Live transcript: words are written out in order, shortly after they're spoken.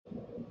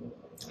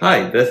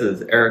Hi, this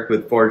is Eric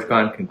with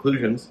ForgeCon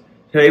Conclusions.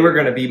 Today we're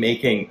going to be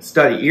making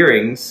study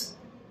earrings.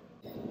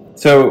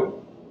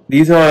 So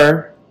these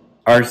are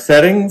our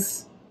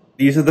settings,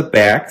 these are the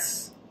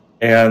backs,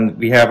 and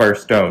we have our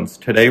stones.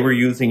 Today we're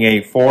using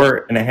a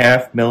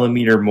 4.5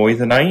 millimeter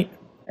moissanite.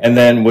 And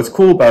then what's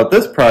cool about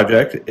this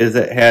project is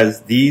it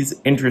has these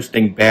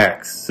interesting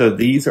backs. So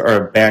these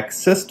are a back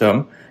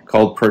system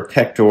called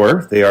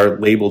Protektor. They are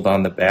labeled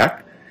on the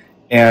back.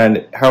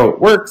 And how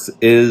it works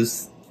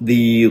is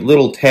the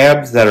little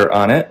tabs that are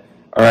on it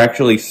are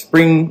actually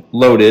spring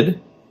loaded,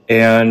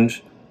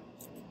 and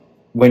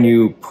when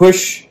you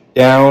push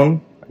down,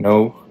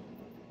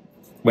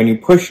 when you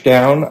push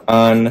down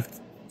on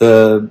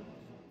the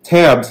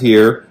tabs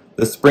here,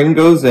 the spring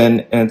goes in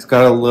and it's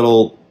got a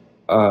little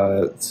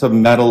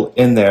some metal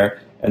in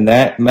there, and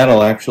that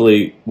metal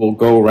actually will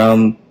go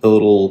around the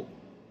little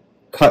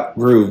cut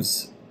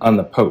grooves on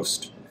the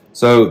post.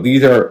 So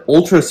these are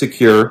ultra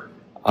secure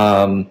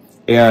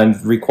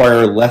and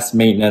require less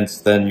maintenance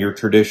than your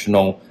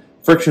traditional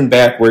friction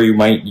back, where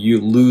you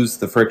lose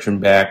the friction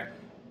back,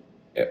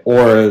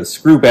 or a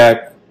screw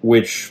back,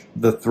 which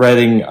the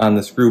threading on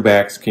the screw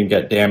backs can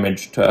get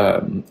damaged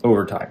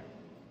over time.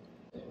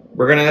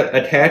 We're going to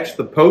attach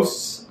the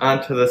posts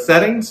onto the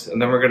settings, and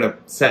then we're going to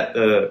set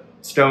the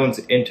stones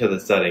into the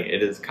setting.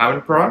 It is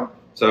common prong,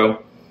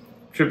 so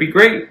should be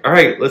great. All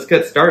right, let's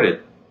get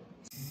started.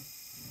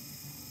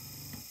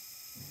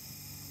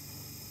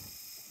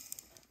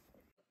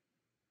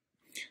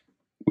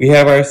 We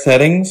have our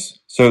settings,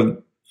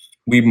 so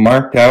we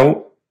marked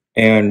out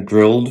and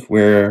drilled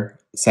where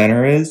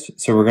center is.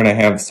 So we're going to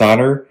have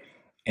solder,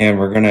 and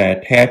we're going to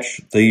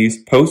attach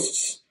these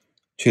posts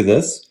to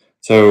this.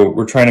 So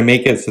we're trying to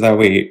make it so that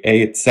way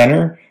A, it's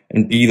center,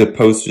 and B, the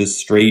post is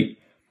straight.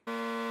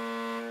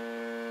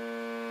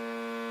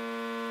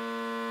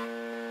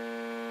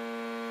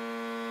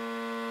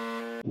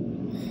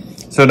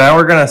 So now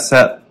we're going to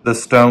set the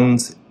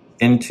stones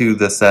into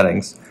the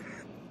settings.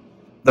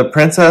 The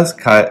princess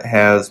cut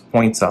has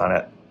points on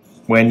it.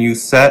 When you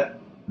set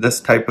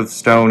this type of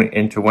stone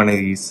into one of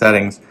these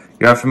settings,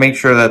 you have to make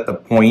sure that the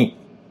point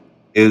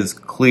is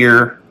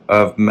clear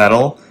of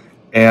metal,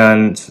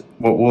 and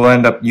what we'll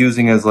end up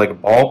using is like a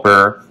ball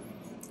burr,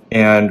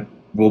 and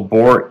we'll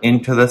bore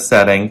into the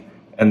setting,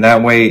 and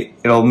that way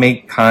it'll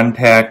make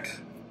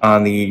contact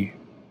on the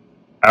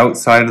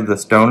outside of the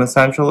stone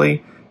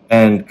essentially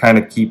and kind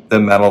of keep the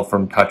metal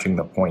from touching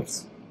the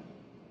points.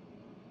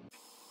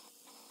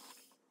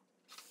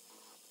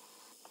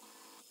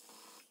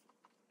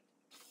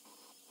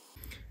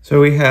 So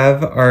we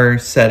have our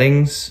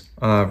settings.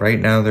 Right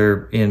now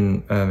they're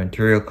in a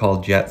material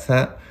called Jet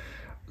Set.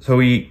 So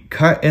we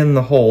cut in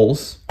the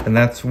holes, and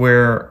that's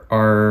where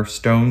our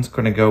stone's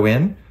going to go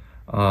in.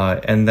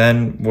 And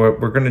then what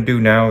we're going to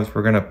do now is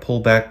we're going to pull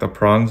back the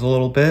prongs a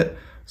little bit,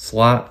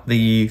 slot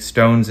the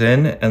stones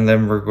in, and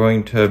then we're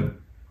going to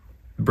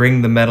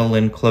bring the metal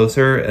in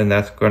closer, and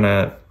that's going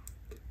to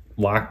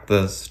lock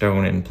the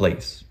stone in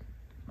place.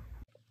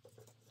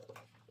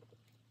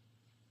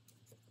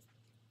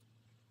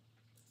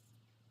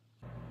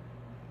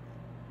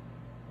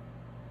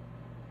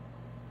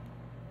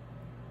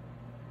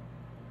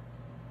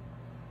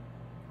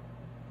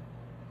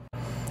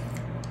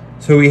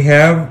 So we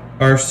have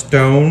our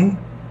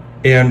stone,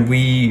 and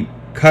we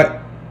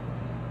cut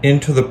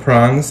into the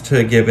prongs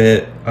to give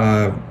it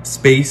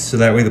space so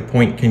that way the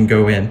point can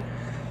go in.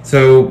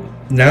 So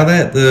now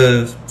that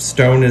the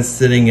stone is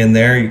sitting in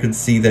there, you can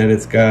see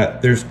that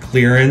there's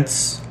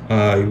clearance.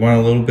 You want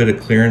a little bit of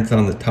clearance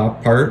on the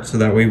top part, so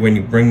that way when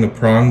you bring the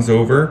prongs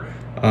over,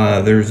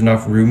 there's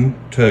enough room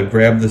to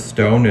grab the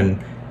stone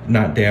and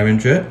not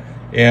damage it.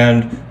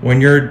 And when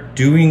you're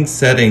doing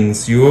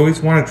settings, you always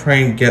want to try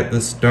and get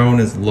the stone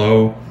as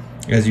low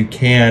as you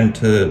can,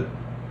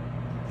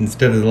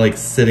 instead of like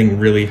sitting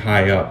really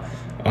high up.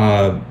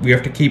 We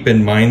have to keep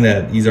in mind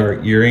that these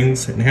are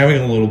earrings, and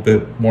having a little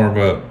bit more of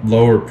a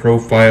lower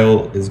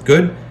profile is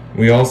good.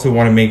 We also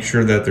want to make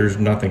sure that there's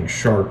nothing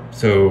sharp,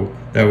 so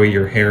that way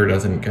your hair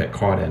doesn't get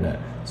caught in it.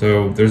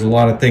 So there's a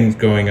lot of things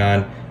going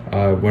on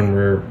when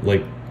we're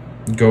like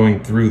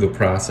going through the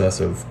process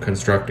of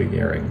constructing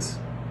earrings.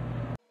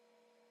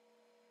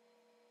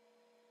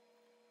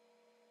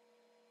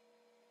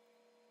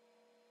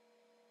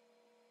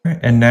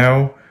 And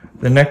now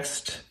the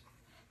next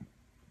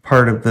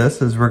part of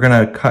this is we're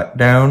going to cut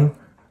down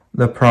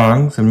the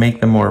prongs and make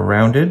them more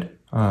rounded,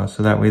 so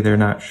that way they're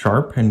not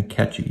sharp and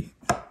catchy.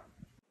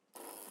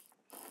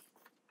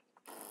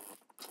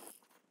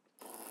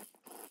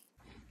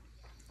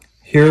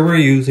 Here we're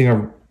using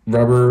a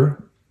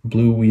rubber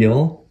blue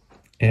wheel.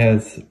 It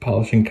has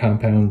polishing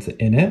compounds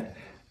in it,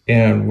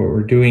 and what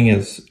we're doing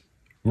is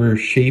we're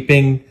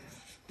shaping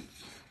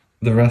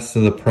the rest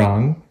of the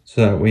prong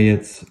so that way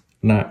it's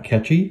not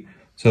catchy.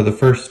 So the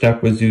first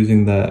step was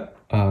using that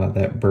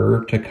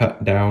burr to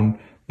cut down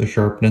the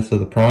sharpness of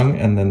the prong,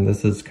 and then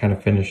this is kind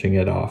of finishing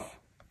it off.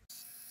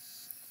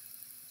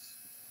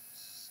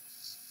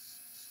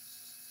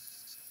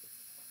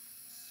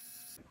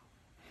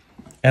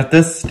 At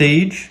this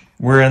stage,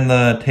 we're in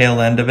the tail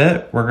end of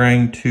it. We're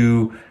going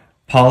to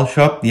polish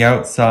up the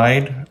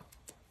outside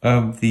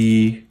of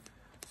the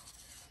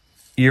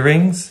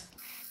earrings.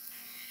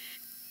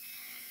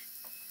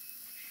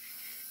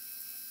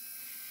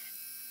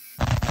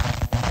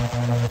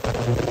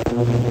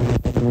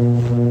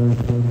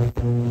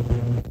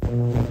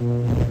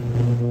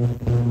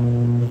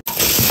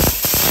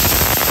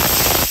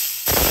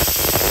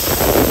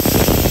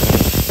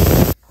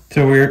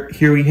 So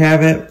here we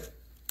have it.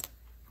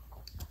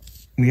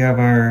 We have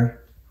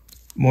our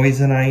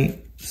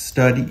moissanite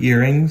stud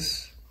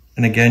earrings.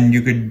 And again,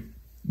 you could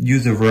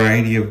use a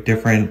variety of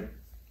different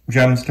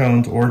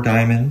gemstones or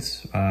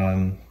diamonds,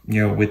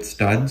 with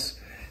studs.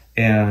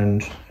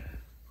 And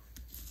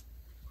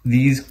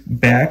these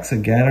backs,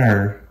 again,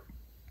 are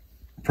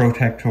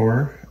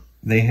Protektor.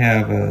 They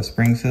have a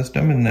spring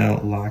system and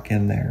they'll lock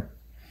in there.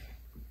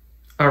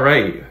 All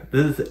right,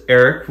 this is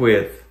Eric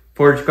with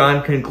Forge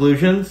Gone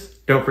Conclusions.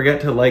 Don't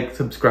forget to like,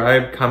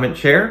 subscribe, comment,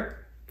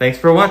 share. Thanks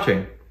for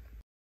watching.